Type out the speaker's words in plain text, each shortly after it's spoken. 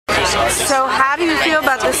So how do you feel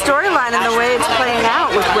about the storyline and the way it's playing out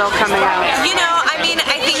with Will coming out? You know, I mean,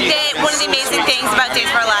 I think that one of the amazing things about Days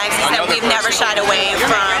of Our Lives is that we've never shied away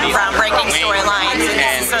from groundbreaking storylines, and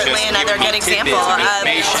this is certainly another good example of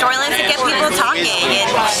storylines that get people talking. And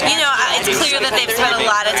you know, it's clear that they've spent a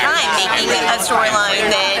lot of time making a storyline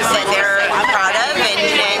that they're proud of,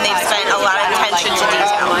 and they've spent a lot of attention to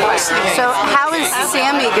detail. So how is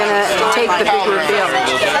Sammy gonna take the big reveal?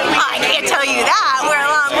 I can't tell you that. We're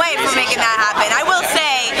a long way from making that happen. I will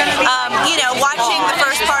say, you know, watching the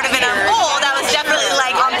first part of it unfold, I was definitely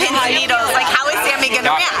like on pins and needles, like how is Sammy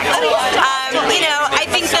gonna react? You know, I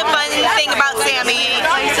think the fun thing about Sammy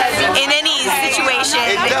in any situation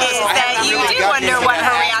is that you do wonder what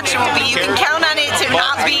her reaction will be. You can count on it to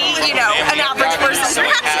not be, you know, an average person's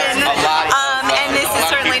reaction. And this is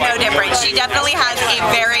certainly no different. She definitely has a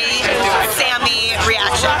very Sammy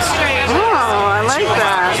reaction. Oh, I like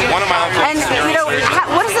that. And you know,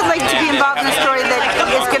 what is it like to be involved in a story that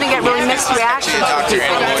is going to get really mixed reactions from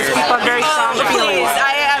people? People have very strong feelings.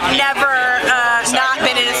 I have never not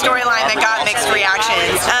been in a storyline that got mixed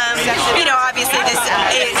reactions. You know, obviously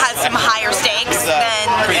it has some higher stakes than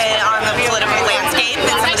on the political landscape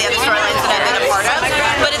than some of the other storylines that I've been a part of.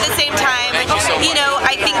 But at the same time, you know,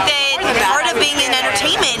 I think that part of being in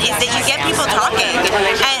entertainment is that you get people talking,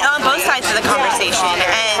 and on both sides of the conversation.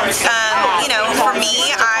 And you know, for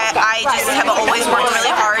me, I just have always worked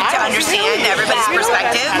really hard to understand everybody's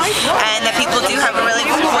perspective, and that people do have a really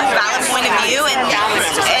valid point of view,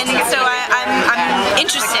 and so I'm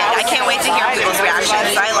interested. I can't wait to hear people's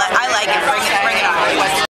reactions. I like it. Bring it on.